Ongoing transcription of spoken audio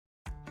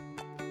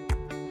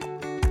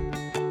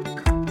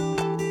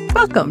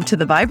Welcome to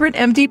the Vibrant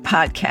MD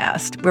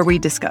podcast, where we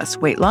discuss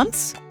weight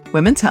loss,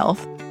 women's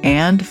health,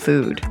 and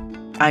food.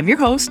 I'm your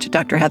host,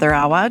 Dr. Heather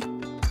Awad,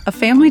 a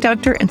family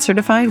doctor and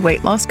certified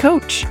weight loss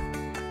coach.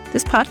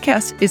 This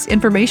podcast is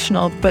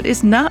informational, but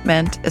is not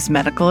meant as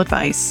medical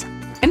advice.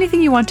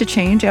 Anything you want to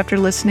change after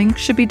listening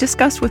should be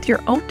discussed with your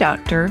own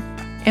doctor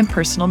and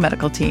personal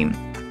medical team.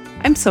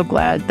 I'm so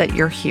glad that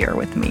you're here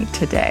with me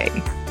today.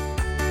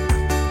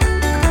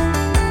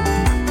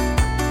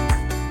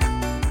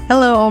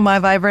 Hello, my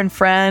vibrant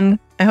friend.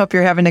 I hope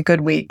you're having a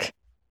good week.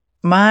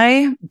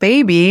 My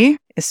baby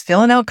is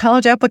filling out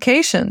college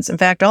applications. In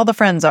fact, all the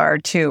friends are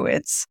too.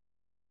 It's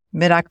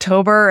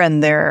mid-October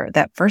and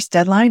that first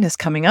deadline is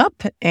coming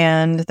up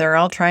and they're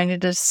all trying to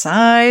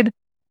decide.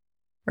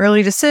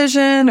 Early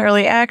decision,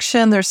 early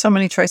action. There's so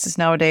many choices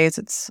nowadays.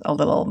 It's a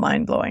little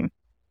mind-blowing.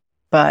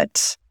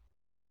 But,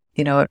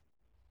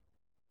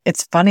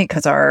 it's funny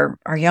because our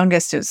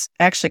youngest is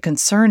actually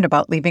concerned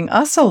about leaving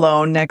us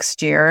alone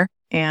next year.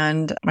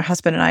 And my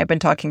husband and I have been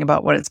talking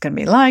about what it's going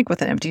to be like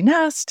with an empty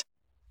nest.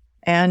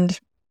 And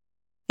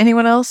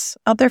anyone else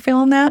out there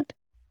feeling that?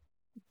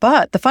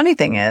 But the funny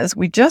thing is,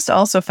 we just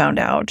also found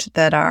out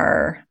that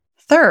our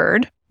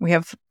third, we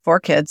have 4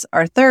 kids,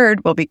 our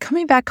third will be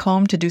coming back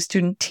home to do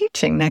student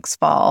teaching next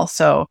fall.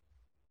 So,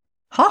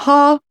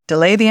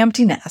 delay the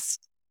empty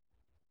nest.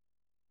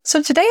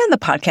 So today on the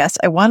podcast,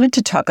 I wanted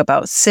to talk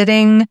about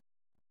sitting,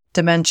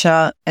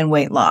 dementia, and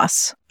weight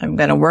loss. I'm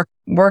going to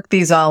work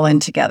these all in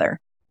together.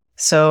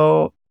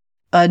 So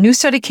a new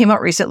study came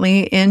out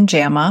recently in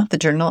JAMA, the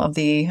Journal of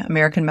the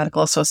American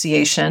Medical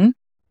Association,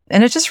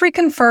 and it just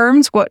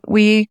reconfirms what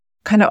we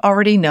kind of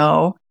already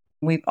know.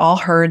 We've all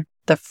heard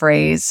the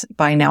phrase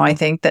by now, I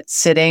think, that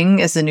sitting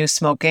is the new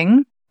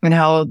smoking and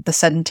how the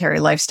sedentary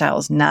lifestyle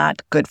is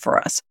not good for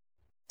us.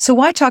 So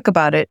why talk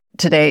about it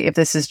today if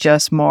this is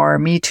just more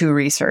Me Too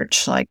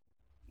research? Like,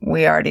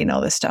 we already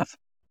know this stuff.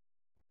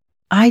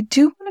 I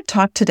do want to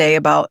talk today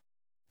about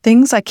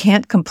things I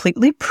can't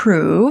completely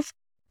prove,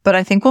 but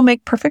I think will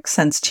make perfect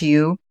sense to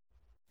you.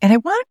 And I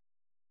want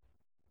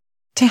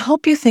to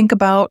help you think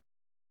about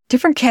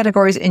different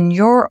categories in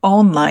your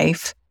own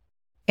life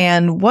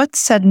and what's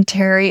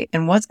sedentary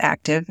and what's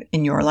active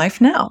in your life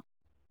now.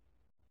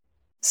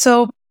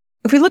 So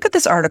if we look at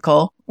this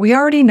article, we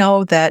already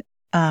know that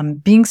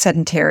being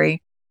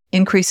sedentary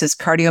increases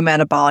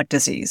cardiometabolic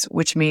disease,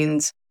 which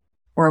means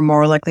we're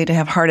more likely to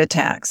have heart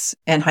attacks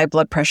and high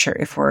blood pressure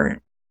if we're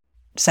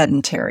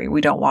sedentary.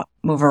 We don't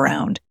move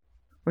around.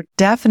 We're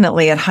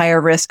definitely at higher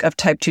risk of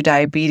type 2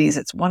 diabetes.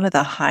 It's one of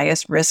the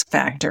highest risk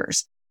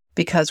factors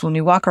because when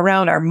we walk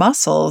around, our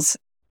muscles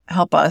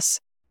help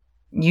us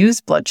use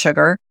blood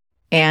sugar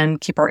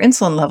and keep our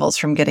insulin levels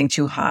from getting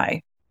too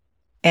high.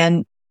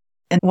 And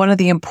one of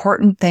the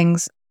important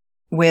things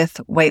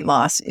with weight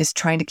loss is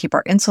trying to keep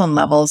our insulin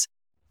levels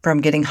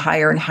from getting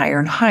higher and higher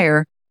and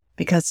higher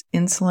because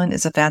insulin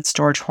is a fat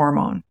storage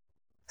hormone.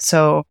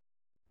 So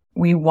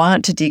we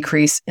want to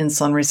decrease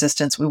insulin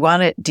resistance. We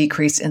want to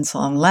decrease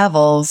insulin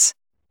levels.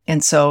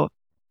 And so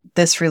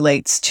this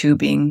relates to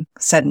being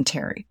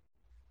sedentary.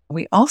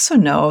 We also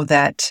know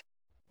that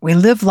we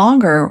live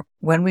longer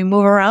when we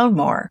move around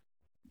more.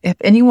 If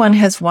anyone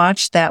has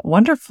watched that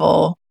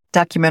wonderful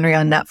documentary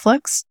on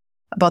Netflix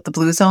about the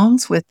Blue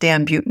Zones with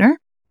Dan Buettner,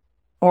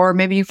 or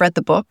maybe you've read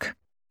the book,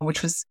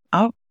 which was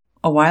out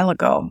a while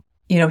ago,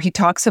 he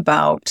talks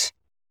about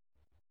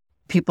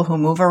people who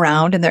move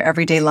around in their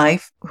everyday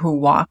life, who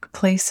walk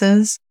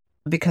places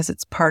because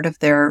it's part of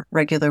their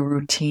regular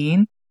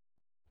routine.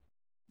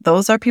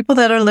 Those are people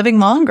that are living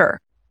longer.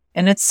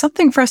 And it's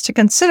something for us to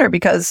consider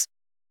because,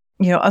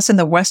 us in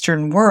the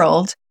Western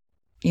world,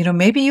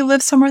 maybe you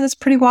live somewhere that's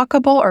pretty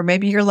walkable, or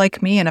maybe you're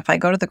like me. And if I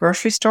go to the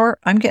grocery store,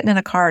 I'm getting in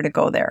a car to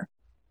go there.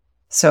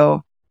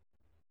 So,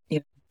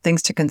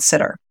 things to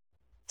consider.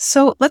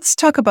 So let's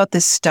talk about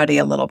this study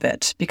a little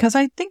bit because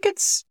I think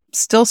it's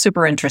still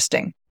super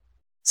interesting.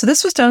 So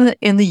this was done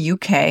in the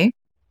UK.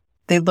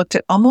 They looked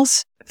at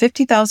almost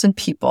 50,000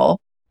 people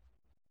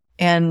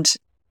and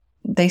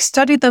they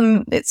studied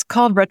them. It's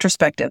called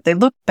retrospective. They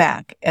looked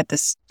back at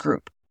this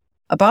group.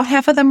 About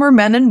half of them were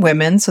men and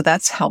women, so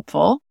that's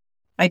helpful.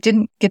 I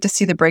didn't get to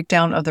see the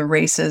breakdown of the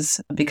races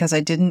because I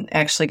didn't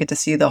actually get to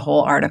see the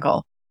whole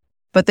article.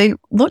 But they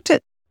looked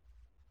at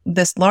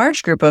this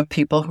large group of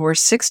people who were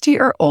 60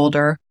 or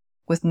older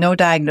with no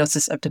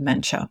diagnosis of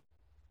dementia.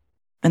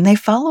 And they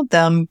followed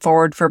them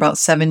forward for about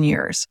 7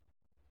 years.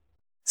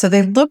 So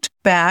they looked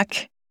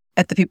back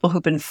at the people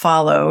who've been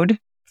followed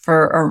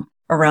for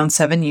around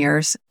 7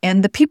 years,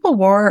 and the people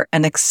wore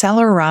an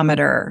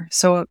accelerometer,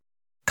 so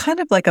kind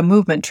of like a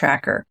movement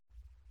tracker.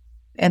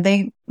 And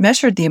they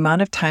measured the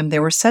amount of time they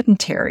were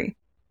sedentary.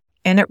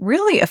 And it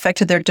really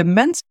affected their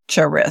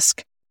dementia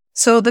risk.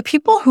 So the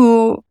people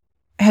who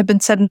had been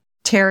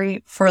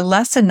sedentary for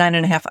less than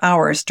 9.5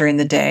 hours during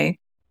the day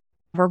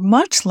were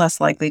much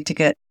less likely to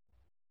get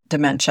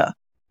dementia.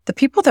 The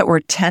people that were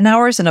 10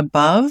 hours and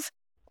above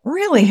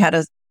really had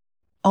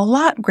a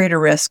lot greater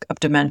risk of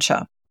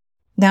dementia.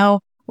 Now,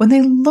 when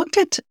they looked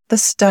at the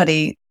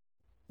study,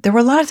 there were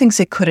a lot of things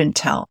they couldn't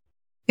tell.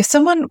 If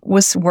someone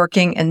was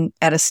working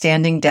at a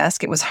standing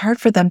desk, it was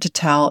hard for them to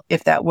tell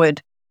if that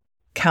would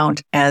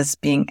count as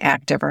being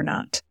active or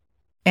not.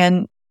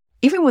 And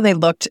even when they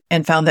looked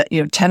and found that,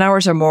 10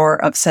 hours or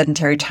more of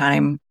sedentary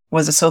time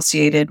was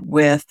associated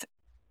with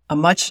a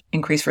much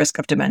increased risk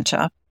of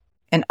dementia,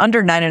 and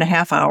under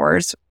 9.5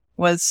 hours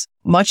was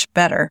much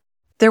better,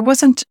 there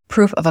wasn't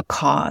proof of a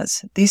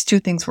cause. These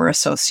two things were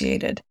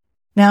associated.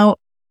 Now,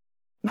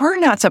 we're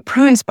not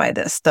surprised by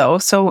this, though.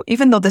 So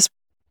even though this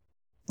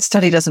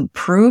study doesn't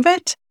prove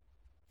it,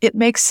 it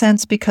makes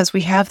sense because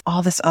we have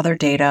all this other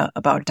data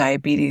about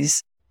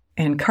diabetes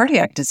and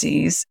cardiac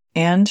disease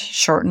and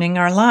shortening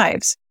our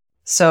lives.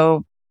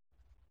 So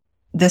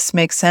this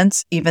makes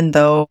sense even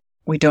though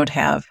we don't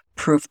have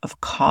proof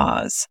of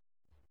cause.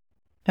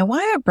 Now, why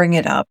I bring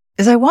it up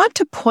is I want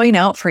to point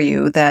out for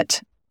you that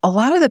a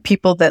lot of the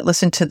people that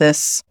listen to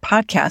this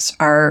podcast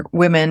are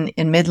women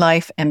in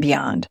midlife and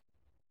beyond.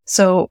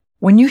 So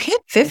when you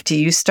hit 50,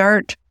 you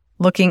start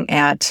looking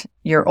at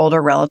your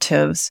older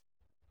relatives,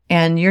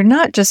 and you're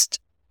not just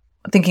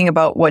thinking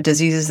about what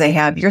diseases they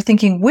have. You're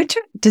thinking, which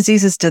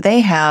diseases do they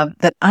have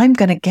that I'm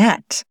going to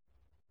get?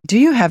 Do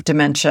you have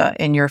dementia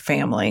in your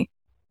family?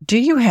 Do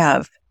you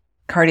have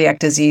cardiac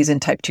disease and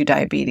type 2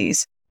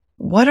 diabetes?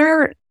 What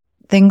are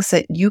things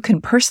that you can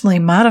personally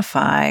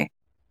modify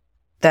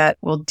that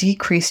will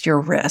decrease your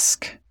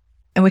risk?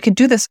 And we can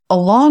do this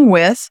along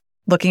with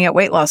looking at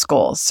weight loss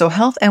goals. So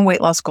health and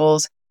weight loss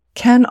goals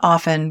can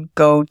often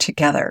go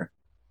together.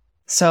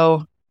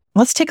 So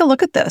let's take a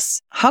look at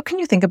this. How can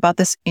you think about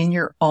this in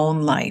your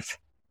own life?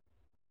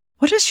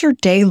 What does your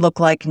day look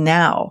like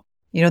now?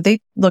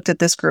 They looked at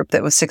this group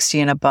that was 60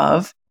 and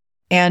above.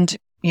 And,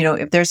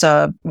 if there's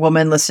a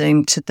woman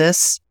listening to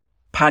this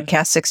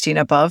podcast, 60 and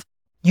above,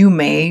 you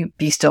may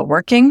be still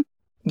working.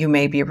 You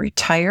may be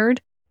retired.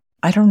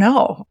 I don't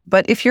know.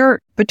 But if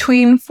you're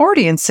between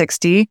 40 and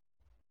 60,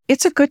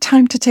 it's a good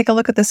time to take a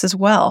look at this as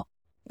well.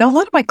 Now, a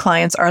lot of my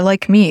clients are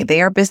like me. They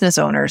are business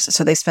owners,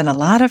 so they spend a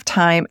lot of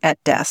time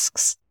at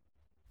desks.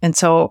 And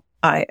so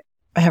I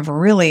have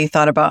really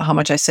thought about how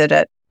much I sit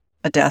at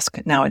a desk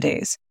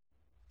nowadays.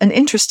 An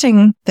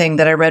interesting thing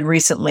that I read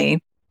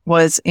recently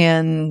was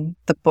in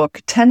the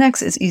book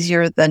 10X is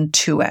Easier Than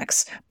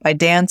 2X by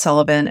Dan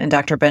Sullivan and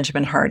Dr.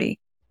 Benjamin Hardy.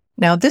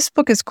 Now, this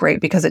book is great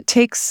because it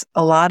takes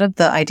a lot of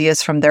the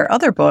ideas from their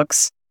other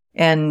books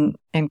and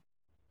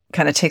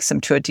kind of takes them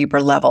to a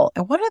deeper level.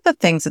 And one of the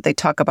things that they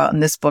talk about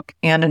in this book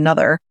and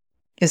another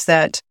is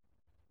that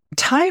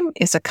time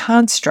is a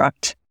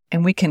construct,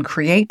 and we can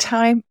create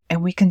time,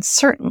 and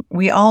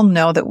we all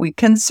know that we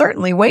can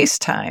certainly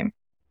waste time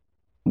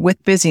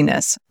with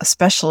busyness,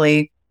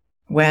 especially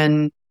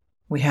when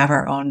we have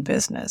our own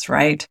business,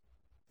 right?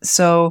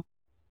 So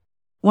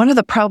one of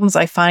the problems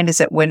I find is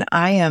that when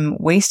I am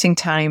wasting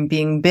time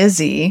being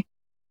busy,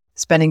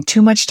 spending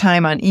too much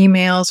time on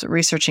emails,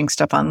 researching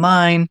stuff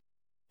online,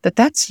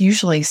 that's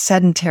usually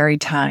sedentary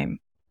time.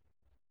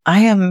 I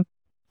am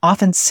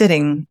often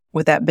sitting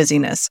with that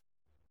busyness.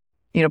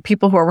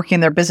 People who are working in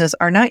their business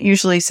are not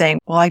usually saying,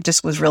 well, I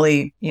just was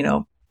really,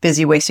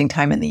 busy wasting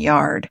time in the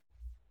yard.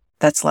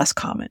 That's less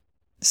common.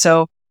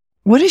 So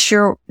what does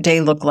your day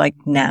look like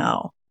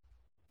now?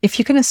 If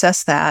you can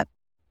assess that,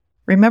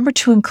 remember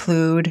to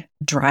include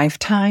drive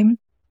time,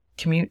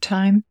 commute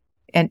time,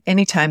 and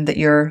any time that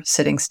you're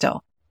sitting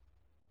still.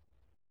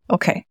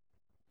 Okay.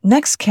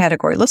 Next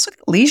category, let's look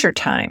at leisure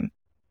time.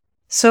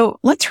 So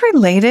let's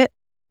relate it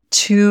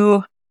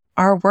to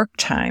our work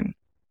time.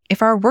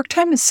 If our work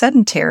time is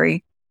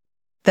sedentary,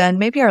 then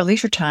maybe our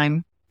leisure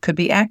time could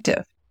be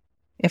active.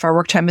 If our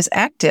work time is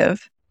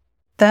active,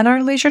 then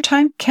our leisure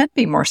time can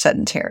be more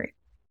sedentary.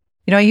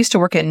 I used to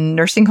work in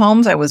nursing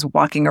homes. I was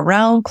walking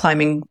around,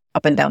 climbing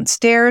up and down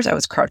stairs. I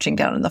was crouching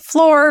down on the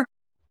floor.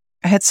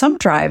 I had some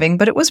driving,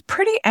 but it was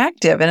pretty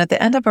active. And at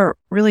the end of a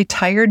really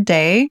tired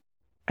day,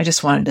 I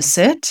just wanted to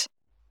sit,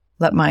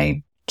 let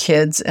my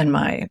kids and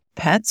my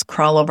pets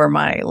crawl over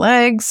my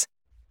legs.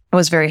 I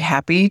was very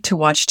happy to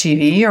watch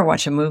TV or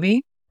watch a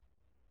movie.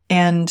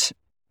 And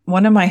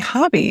one of my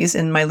hobbies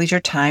in my leisure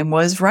time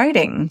was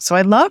writing. So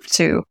I love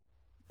to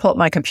pull up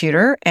my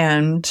computer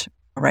and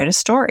write a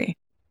story.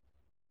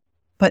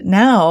 But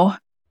now,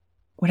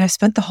 when I've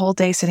spent the whole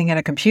day sitting at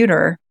a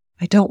computer,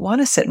 I don't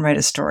want to sit and write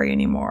a story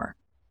anymore.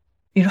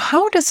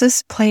 How does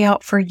this play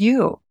out for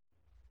you?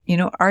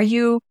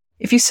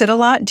 If you sit a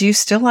lot, do you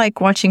still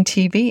like watching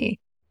TV?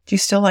 Do you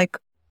still like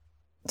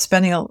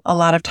spending a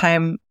lot of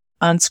time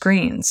on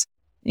screens,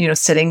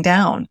 sitting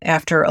down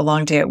after a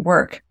long day at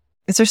work?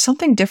 Is there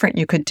something different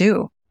you could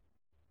do?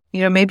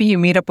 Maybe you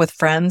meet up with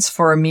friends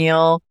for a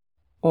meal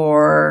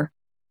or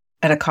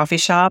at a coffee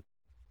shop,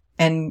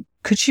 and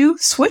could you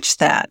switch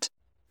that?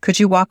 Could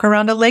you walk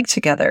around a lake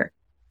together?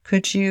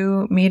 Could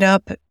you meet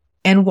up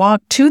and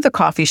walk to the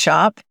coffee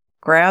shop,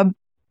 grab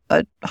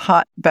a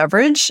hot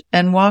beverage,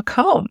 and walk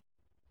home?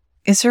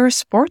 Is there a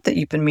sport that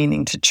you've been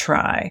meaning to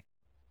try?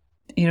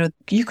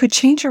 You could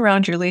change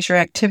around your leisure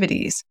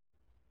activities.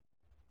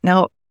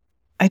 Now,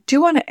 I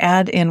do want to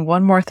add in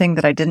one more thing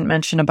that I didn't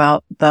mention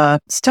about the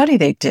study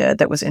they did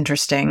that was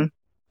interesting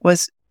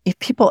was if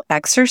people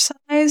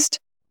exercised,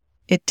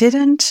 it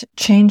didn't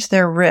change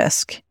their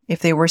risk if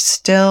they were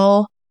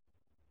still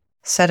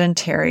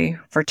sedentary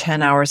for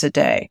 10 hours a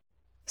day.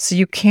 So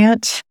you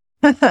can't,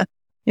 you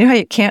know how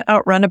you can't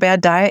outrun a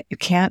bad diet? You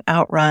can't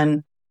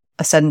outrun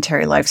a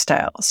sedentary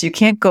lifestyle. So you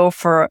can't go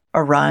for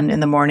a run in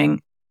the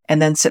morning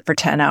and then sit for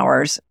 10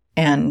 hours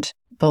and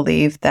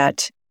believe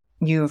that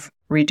you've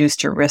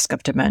reduced your risk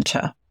of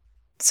dementia.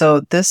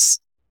 So this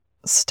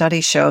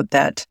study showed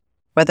that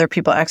whether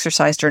people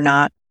exercised or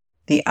not,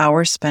 the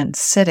hours spent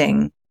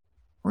sitting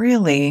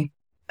really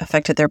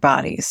affected their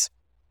bodies.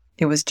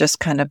 It was just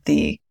kind of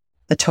the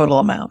total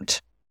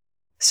amount.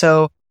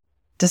 So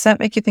does that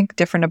make you think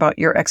different about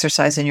your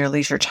exercise in your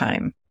leisure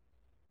time?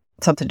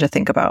 Something to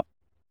think about.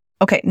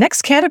 Okay,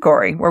 next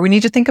category where we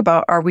need to think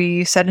about, are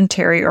we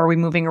sedentary or are we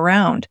moving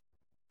around?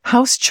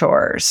 House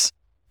chores.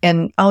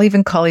 And I'll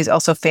even call these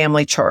also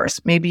family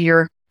chores. Maybe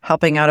you're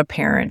helping out a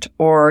parent,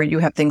 or you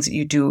have things that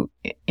you do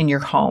in your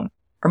home.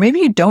 Or maybe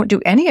you don't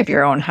do any of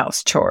your own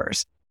house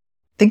chores.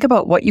 Think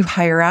about what you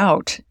hire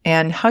out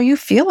and how you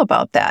feel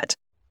about that.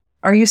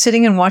 Are you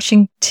sitting and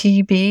watching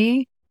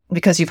TV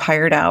because you've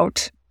hired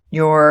out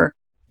your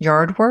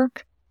yard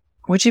work?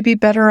 Would you be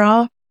better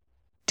off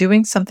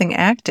doing something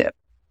active?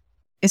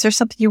 Is there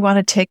something you want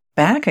to take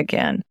back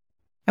again?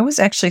 I was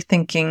actually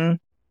thinking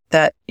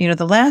that,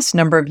 the last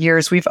number of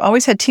years, we've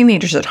always had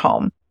teenagers at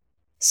home.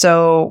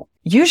 So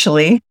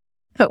usually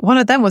one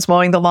of them was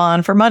mowing the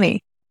lawn for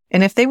money.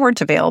 And if they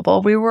weren't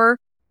available, we were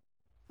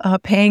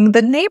paying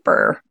the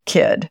neighbor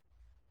kid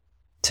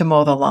to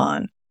mow the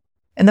lawn.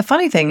 And the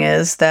funny thing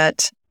is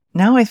that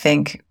now I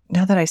think,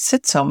 now that I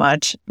sit so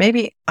much,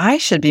 maybe I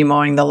should be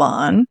mowing the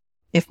lawn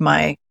if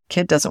my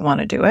kid doesn't want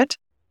to do it.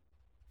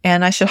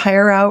 And I should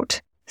hire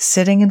out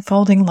sitting and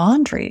folding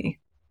laundry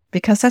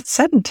because that's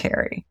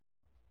sedentary.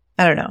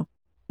 I don't know.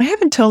 I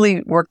haven't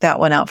totally worked that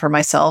one out for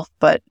myself,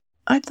 but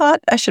I thought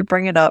I should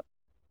bring it up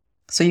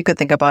so you could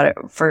think about it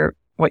for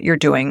what you're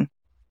doing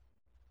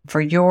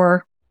for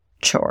your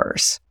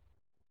chores.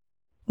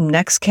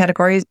 Next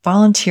category is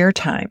volunteer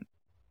time.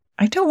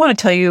 I don't want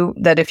to tell you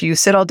that if you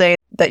sit all day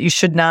that you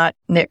should not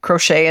knit,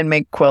 crochet, and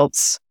make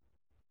quilts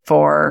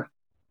for,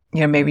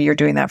 maybe you're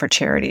doing that for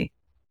charity.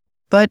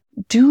 But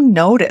do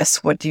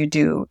notice what you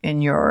do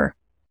in your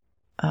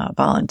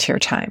volunteer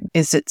time.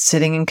 Is it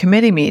sitting in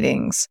committee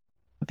meetings?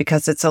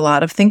 Because it's a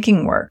lot of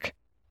thinking work.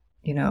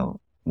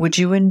 Would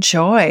you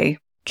enjoy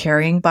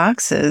carrying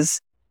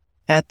boxes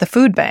at the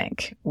food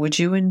bank? Would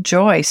you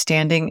enjoy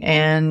standing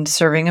and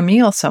serving a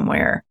meal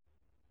somewhere?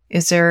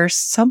 Is there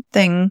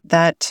something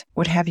that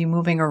would have you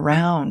moving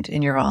around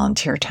in your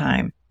volunteer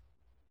time?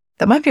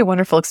 That might be a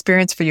wonderful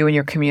experience for you in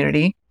your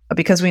community,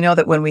 because we know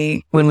that when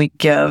we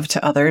give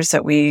to others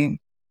that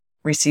we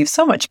receive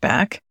so much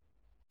back.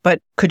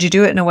 But could you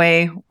do it in a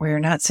way where you're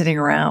not sitting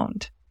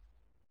around?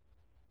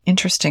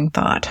 Interesting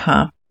thought,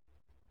 huh?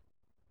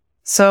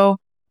 So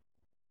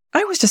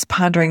I was just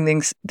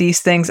pondering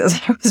these things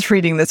as I was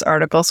reading this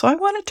article, so I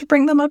wanted to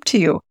bring them up to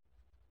you.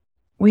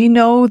 We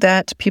know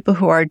that people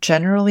who are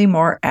generally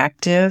more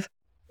active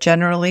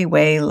generally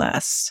weigh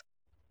less.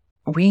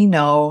 We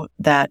know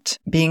that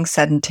being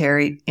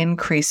sedentary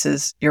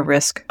increases your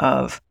risk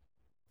of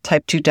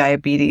type 2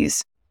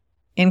 diabetes,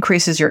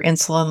 increases your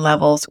insulin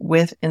levels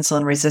with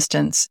insulin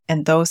resistance,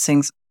 and those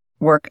things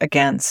work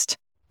against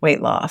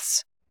weight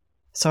loss.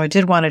 So I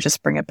did want to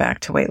just bring it back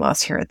to weight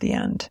loss here at the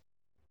end.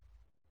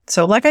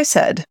 So like I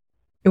said,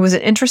 it was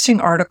an interesting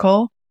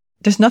article.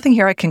 There's nothing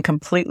here I can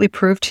completely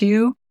prove to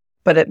you,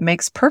 but it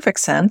makes perfect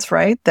sense,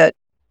 right? That,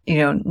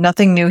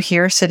 nothing new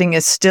here. Sitting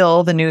is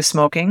still the new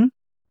smoking.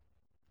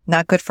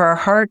 Not good for our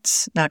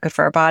hearts, not good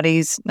for our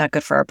bodies, not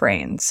good for our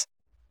brains.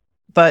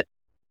 But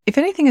if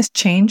anything has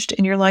changed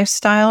in your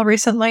lifestyle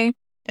recently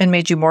and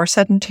made you more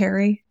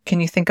sedentary, can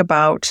you think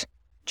about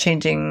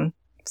changing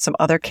some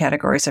other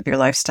categories of your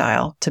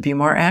lifestyle to be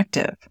more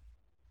active?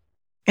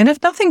 And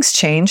if nothing's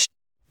changed,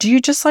 do you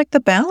just like the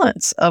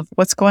balance of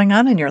what's going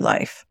on in your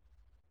life?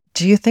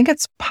 Do you think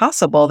it's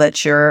possible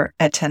that you're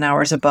at 10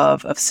 hours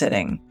above of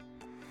sitting?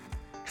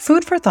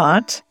 Food for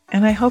thought,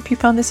 and I hope you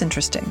found this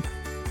interesting.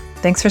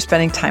 Thanks for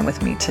spending time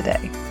with me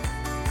today.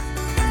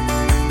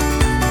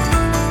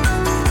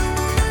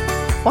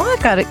 While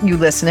I've got you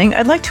listening,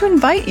 I'd like to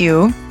invite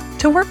you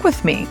to work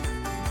with me.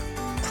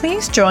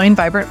 Please join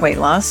Vibrant Weight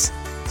Loss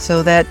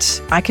so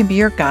that I can be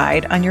your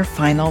guide on your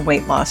final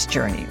weight loss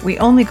journey. We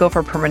only go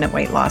for permanent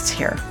weight loss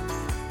here.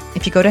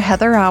 If you go to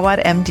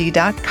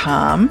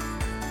heatherawadmd.com,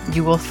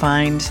 you will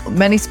find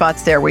many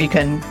spots there where you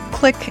can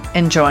click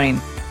and join.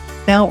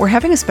 Now, we're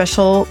having a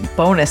special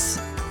bonus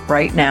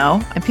right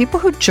now, and people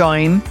who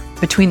join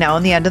between now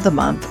and the end of the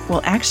month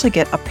will actually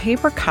get a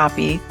paper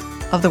copy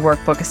of the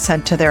workbook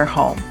sent to their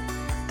home.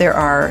 There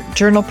are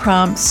journal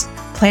prompts,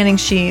 planning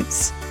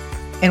sheets,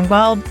 and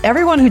while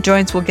everyone who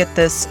joins will get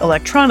this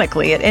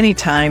electronically at any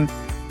time,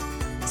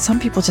 some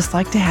people just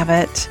like to have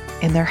it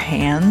in their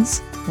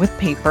hands with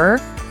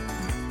paper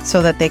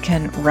so that they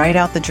can write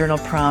out the journal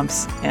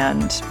prompts,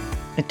 and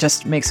it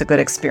just makes a good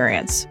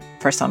experience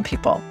for some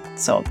people.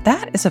 So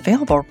that is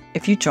available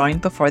if you join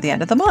before the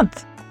end of the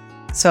month.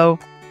 So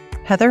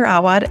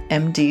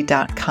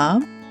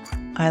heatherawadmd.com.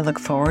 I look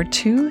forward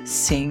to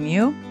seeing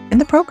you in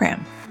the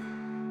program.